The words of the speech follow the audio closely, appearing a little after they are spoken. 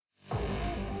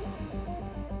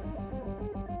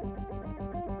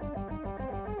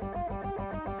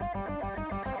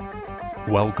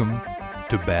Welcome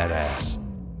to Badass,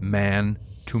 Man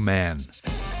to Man.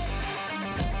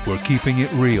 We're keeping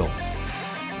it real,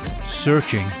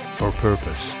 searching for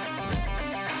purpose,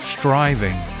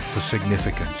 striving for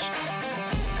significance,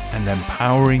 and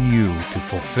empowering you to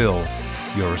fulfill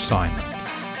your assignment.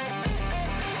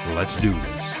 Let's do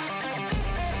this.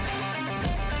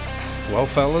 Well,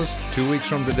 fellas, 2 weeks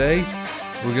from today,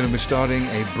 we're going to be starting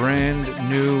a brand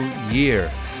new year.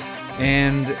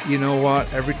 And you know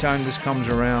what? Every time this comes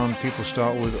around, people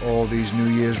start with all these New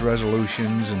Year's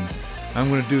resolutions and I'm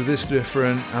going to do this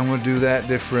different, I'm going to do that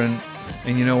different.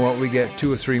 And you know what? We get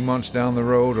 2 or 3 months down the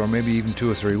road, or maybe even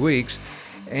 2 or 3 weeks,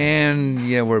 and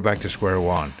yeah, we're back to square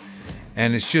one.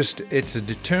 And it's a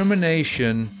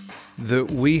determination that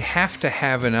we have to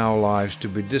have in our lives to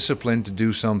be disciplined to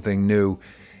do something new.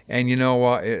 And you know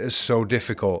what? It is so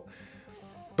difficult.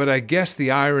 But I guess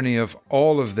the irony of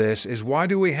all of this is, why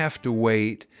do we have to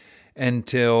wait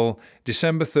until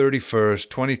December 31st,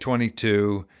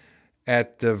 2022,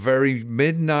 at the very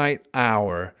midnight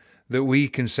hour, that we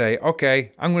can say,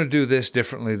 okay, I'm going to do this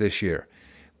differently this year?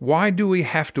 Why do we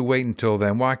have to wait until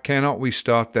then? Why cannot we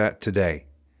start that today?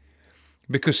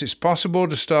 Because it's possible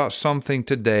to start something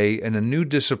today in a new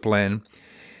discipline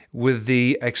with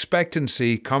the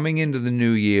expectancy coming into the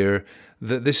new year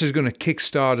that this is going to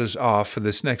kickstart us off for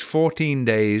this next 14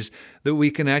 days, that we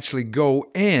can actually go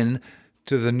in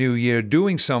to the new year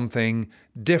doing something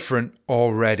different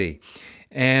already.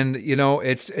 And, you know,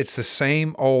 it's the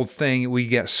same old thing. We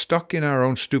get stuck in our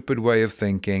own stupid way of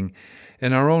thinking,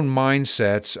 in our own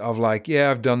mindsets of like, yeah,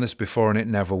 I've done this before and it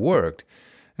never worked.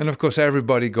 And of course,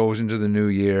 everybody goes into the new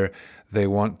year, they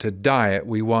want to diet,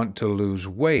 we want to lose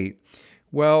weight.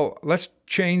 Well, let's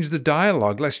change the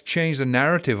dialogue. Let's change the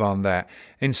narrative on that.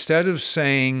 Instead of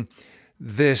saying,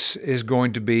 this is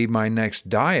going to be my next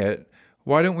diet,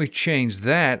 why don't we change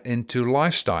that into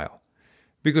lifestyle?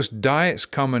 Because diets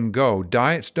come and go.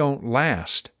 Diets don't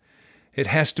last. It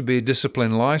has to be a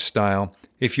disciplined lifestyle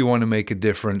if you want to make a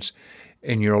difference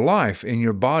in your life, in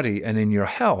your body, and in your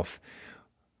health.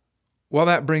 Well,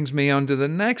 that brings me on to the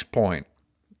next point.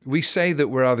 We say that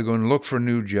we're either going to look for a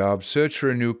new job, search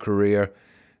for a new career,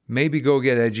 maybe go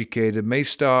get educated, may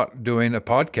start doing a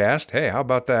podcast. Hey, how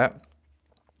about that?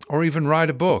 Or even write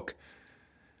a book.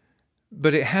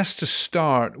 But it has to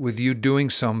start with you doing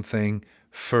something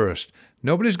first.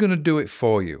 Nobody's going to do it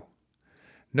for you.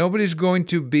 Nobody's going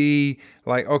to be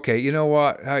like, okay, you know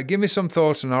what? Give me some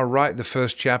thoughts and I'll write the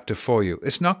first chapter for you.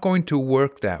 It's not going to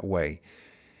work that way.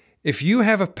 If you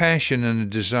have a passion and a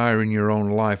desire in your own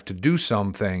life to do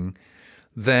something,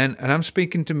 then, and I'm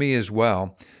speaking to me as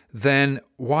well, then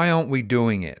why aren't we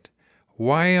doing it?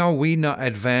 Why are we not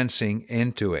advancing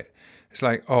into it? It's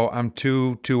like, oh, I'm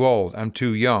too old. I'm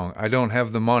too young. I don't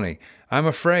have the money. I'm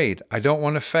afraid. I don't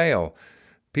want to fail.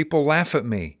 People laugh at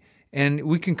me. And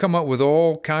we can come up with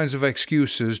all kinds of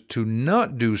excuses to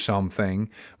not do something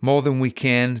more than we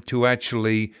can to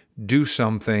actually do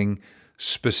something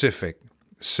specific,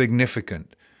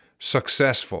 significant,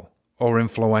 successful, or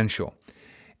influential.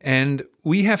 And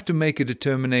we have to make a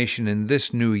determination in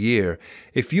this new year.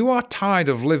 If you are tired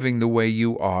of living the way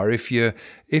you are, if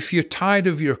you're tired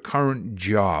of your current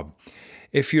job,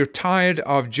 if you're tired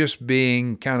of just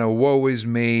being kind of woe is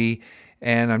me,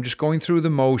 and I'm just going through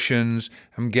the motions,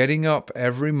 I'm getting up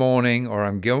every morning, or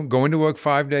I'm going to work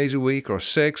 5 days a week, or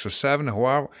 6 or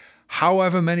 7,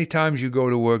 however many times you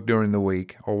go to work during the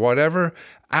week, or whatever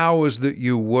hours that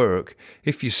you work,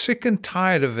 if you're sick and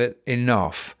tired of it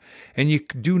enough, and you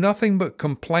do nothing but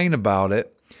complain about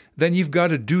it, then you've got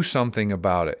to do something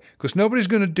about it, because nobody's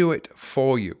going to do it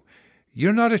for you.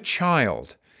 You're not a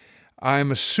child.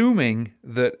 I'm assuming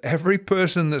that every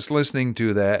person that's listening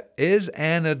to that is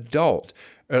an adult,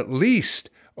 at least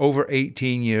over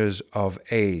 18 years of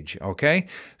age, okay?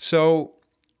 So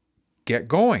get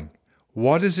going.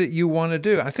 What is it you want to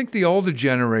do? I think the older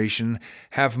generation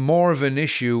have more of an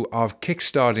issue of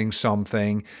kickstarting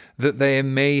something that they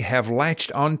may have latched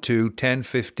onto 10,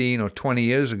 15, or 20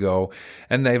 years ago,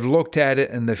 and they've looked at it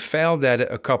and they've failed at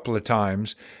it a couple of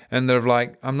times, and they're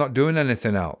like, I'm not doing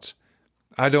anything else.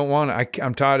 I don't want to.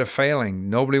 I'm tired of failing.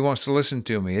 Nobody wants to listen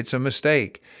to me. It's a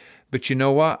mistake. But you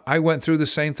know what? I went through the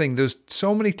same thing. There's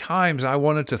so many times I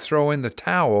wanted to throw in the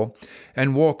towel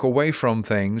and walk away from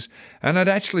things, and I'd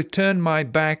actually turned my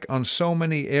back on so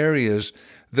many areas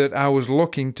that I was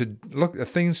looking at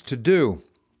things to do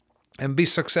and be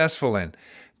successful in,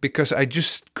 because I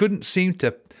just couldn't seem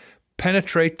to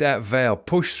penetrate that veil,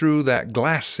 push through that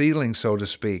glass ceiling, so to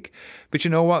speak. But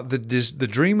you know what? The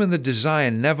dream and the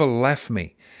desire never left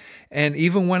me. And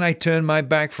even when I turned my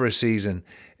back for a season,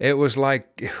 it was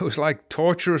like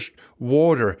torturous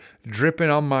water dripping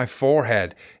on my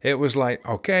forehead. It was like,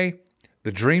 okay,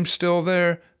 the dream's still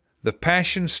there, the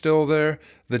passion's still there,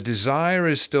 the desire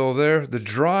is still there, the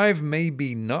drive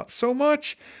maybe not so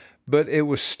much, but it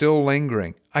was still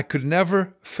lingering. I could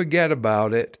never forget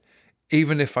about it,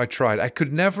 even if I tried. I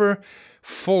could never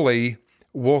fully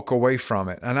walk away from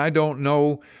it. And I don't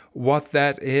know what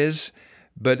that is,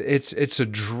 but it's a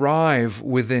drive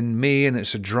within me, and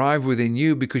it's a drive within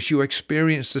you, because you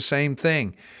experience the same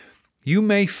thing. You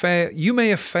may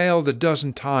have failed a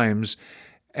dozen times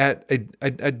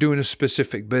at doing a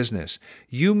specific business.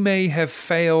 You may have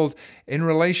failed in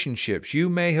relationships. You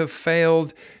may have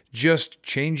failed just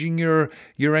changing your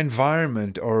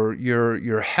environment or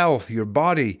your health, your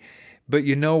body. But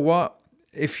you know what?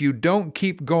 If you don't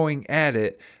keep going at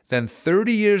it, then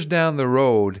 30 years down the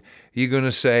road, you're going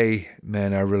to say,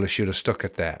 man, I really should have stuck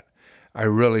at that. I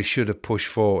really should have pushed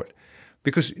forward.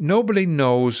 Because nobody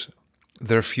knows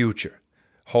their future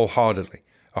wholeheartedly,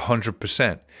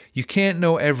 100%. You can't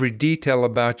know every detail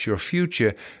about your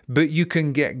future, but you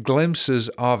can get glimpses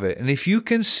of it. And if you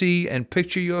can see and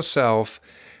picture yourself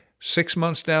 6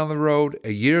 months down the road,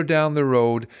 a year down the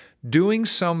road, doing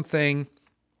something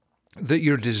that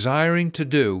you're desiring to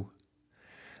do,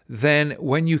 then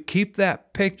when you keep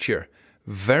that picture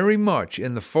very much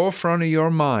in the forefront of your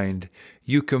mind,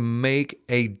 you can make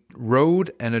a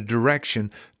road and a direction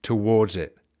towards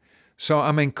it. So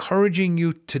I'm encouraging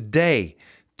you today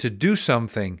to do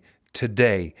something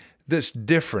today that's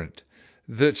different,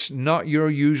 that's not your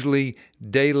usually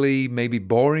daily, maybe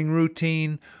boring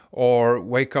routine, or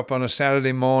wake up on a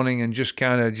Saturday morning and just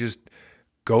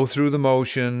go through the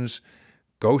motions,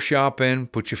 go shopping,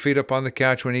 put your feet up on the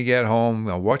couch when you get home,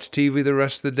 watch TV the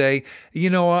rest of the day. You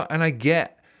know what? And I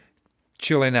get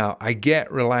chilling out. I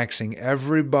get relaxing.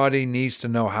 Everybody needs to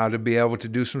know how to be able to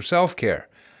do some self-care.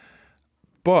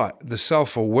 But the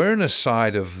self-awareness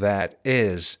side of that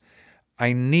is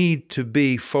I need to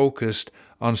be focused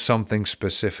on something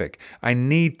specific. I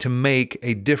need to make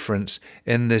a difference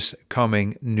in this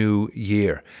coming new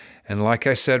year. And like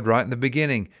I said right in the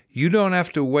beginning, you don't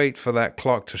have to wait for that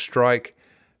clock to strike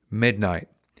midnight.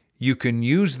 You can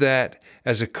use that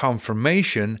as a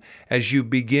confirmation as you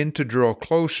begin to draw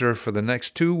closer for the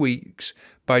next 2 weeks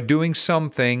by doing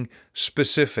something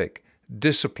specific,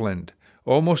 disciplined,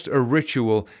 almost a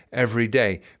ritual every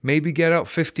day. Maybe get up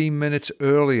 15 minutes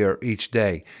earlier each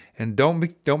day. And don't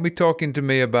be talking to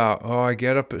me about, oh, I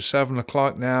get up at 7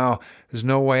 o'clock now. There's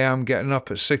no way I'm getting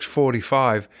up at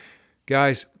 6:45.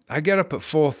 Guys, I get up at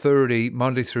 4:30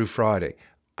 Monday through Friday.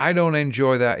 I don't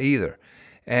enjoy that either.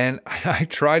 And I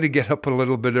try to get up a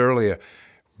little bit earlier.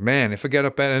 Man, if I get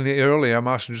up any earlier, I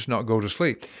must just not go to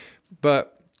sleep.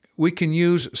 But we can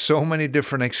use so many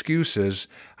different excuses.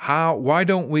 Why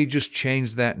don't we just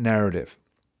change that narrative?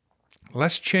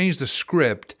 Let's change the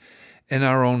script in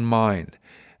our own mind.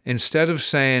 Instead of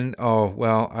saying, oh,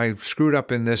 well, I screwed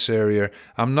up in this area,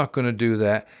 I'm not going to do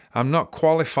that, I'm not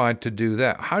qualified to do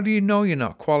that. How do you know you're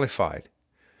not qualified?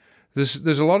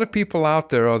 There's a lot of people out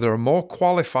there that are more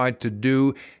qualified to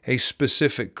do a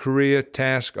specific career,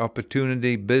 task,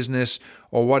 opportunity, business,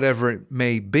 or whatever it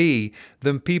may be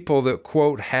than people that,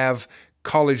 quote, have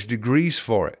college degrees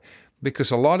for it.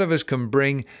 Because a lot of us can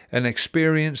bring an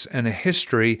experience and a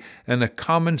history and a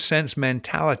common sense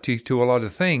mentality to a lot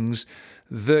of things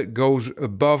that goes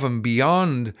above and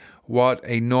beyond what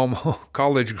a normal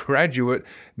college graduate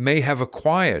may have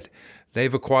acquired.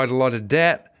 They've acquired a lot of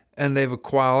debt, and they've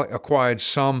acquired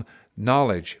some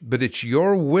knowledge. But it's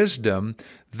your wisdom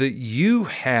that you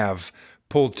have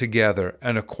pulled together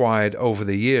and acquired over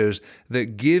the years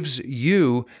that gives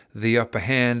you the upper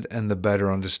hand and the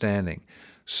better understanding.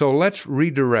 So let's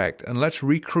redirect and let's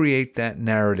recreate that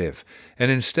narrative.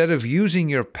 And instead of using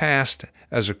your past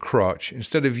as a crutch,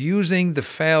 instead of using the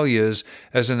failures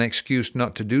as an excuse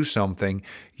not to do something,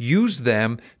 use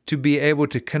them to be able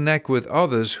to connect with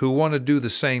others who want to do the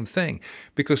same thing.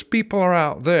 Because people are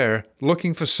out there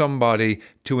looking for somebody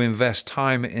to invest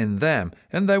time in them,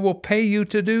 and they will pay you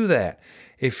to do that.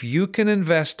 If you can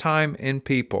invest time in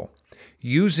people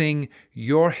using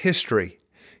your history,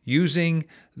 using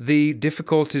the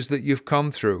difficulties that you've come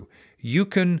through, you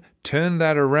can turn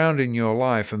that around in your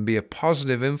life and be a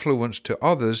positive influence to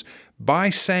others by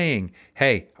saying,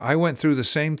 hey, I went through the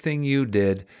same thing you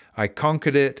did. I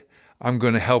conquered it. I'm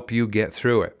going to help you get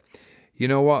through it. You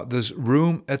know what? There's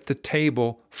room at the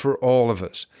table for all of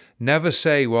us. Never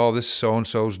say, well, this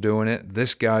so-and-so's doing it.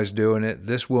 This guy's doing it.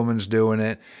 This woman's doing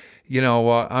it. You know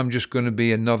what? I'm just going to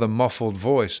be another muffled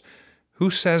voice.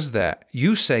 Who says that?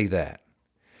 You say that.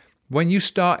 When you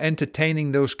start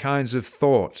entertaining those kinds of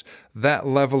thoughts, that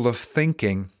level of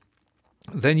thinking,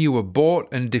 then you abort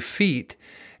and defeat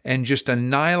and just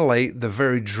annihilate the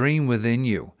very dream within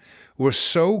you. We're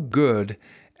so good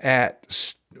at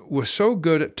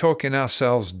talking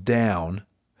ourselves down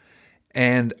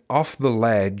and off the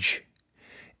ledge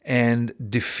and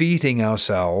defeating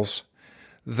ourselves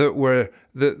that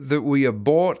we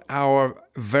abort our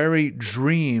very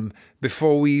dream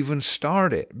before we even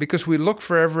start it, because we look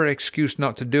for every excuse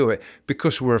not to do it,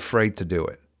 because we're afraid to do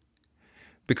it,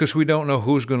 because we don't know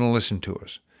who's going to listen to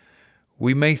us.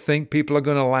 We may think people are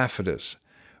going to laugh at us.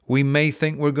 We may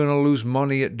think we're going to lose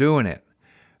money at doing it.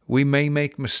 We may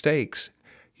make mistakes.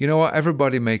 You know what?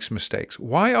 Everybody makes mistakes.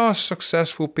 Why are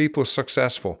successful people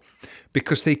successful?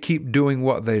 Because they keep doing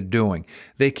what they're doing.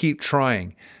 They keep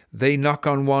trying. They knock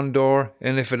on one door,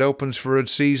 and if it opens for a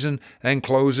season and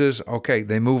closes, okay,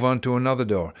 they move on to another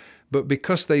door. But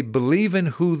because they believe in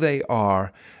who they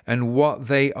are and what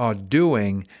they are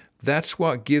doing, that's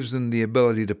what gives them the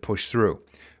ability to push through.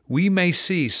 We may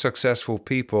see successful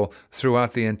people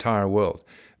throughout the entire world,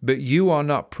 but you are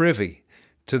not privy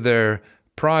to their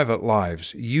private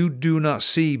lives. You do not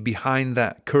see behind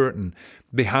that curtain,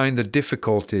 behind the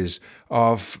difficulties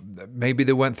of maybe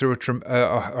they went through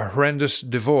a horrendous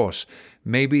divorce.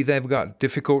 Maybe they've got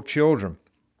difficult children.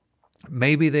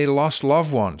 Maybe they lost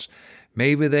loved ones.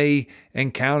 Maybe they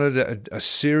encountered a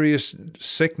serious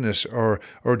sickness or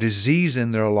disease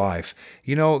in their life.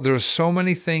 You know, there are so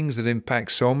many things that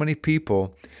impact so many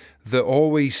people that all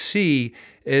we see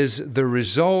is the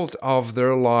result of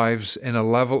their lives in a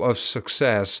level of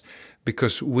success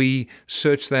because we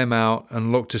search them out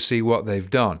and look to see what they've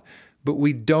done. But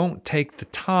we don't take the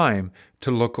time to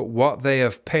look at what they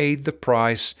have paid the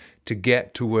price to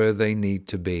get to where they need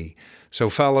to be. So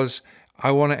fellas,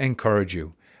 I want to encourage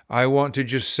you. I want to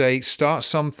just say, start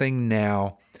something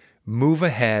now, move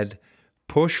ahead,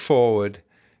 push forward,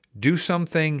 do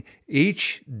something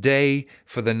each day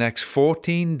for the next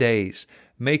 14 days.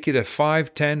 Make it a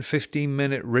 5, 10,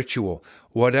 15-minute ritual,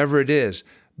 whatever it is,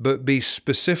 but be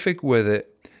specific with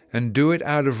it and do it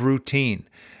out of routine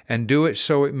and do it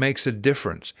so it makes a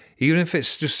difference. Even if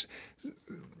it's just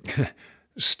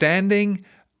standing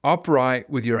upright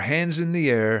with your hands in the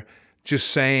air,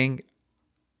 just saying,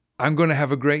 I'm going to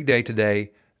have a great day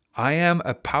today. I am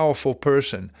a powerful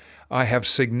person. I have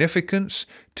significance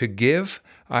to give.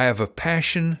 I have a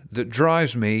passion that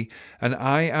drives me, and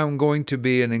I am going to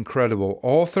be an incredible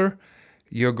author.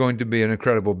 You're going to be an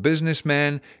incredible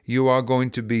businessman. You are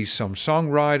going to be some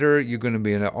songwriter. You're going to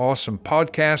be an awesome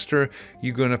podcaster.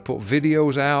 You're going to put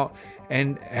videos out,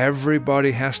 and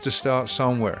everybody has to start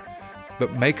somewhere.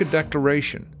 But make a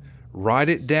declaration. Write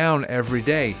it down every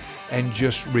day and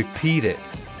just repeat it.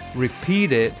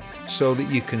 Repeat it so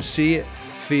that you can see it,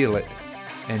 feel it,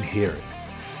 and hear it.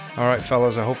 All right,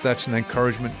 fellas, I hope that's an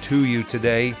encouragement to you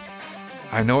today.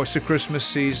 I know it's the Christmas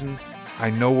season. I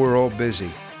know we're all busy,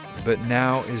 but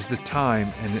now is the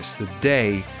time and it's the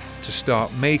day to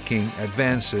start making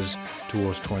advances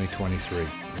towards 2023.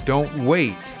 Don't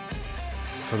wait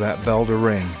for that bell to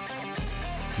ring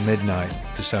midnight,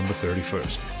 December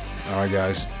 31st. All right,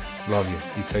 guys, love you.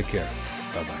 You take care.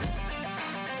 Bye-bye.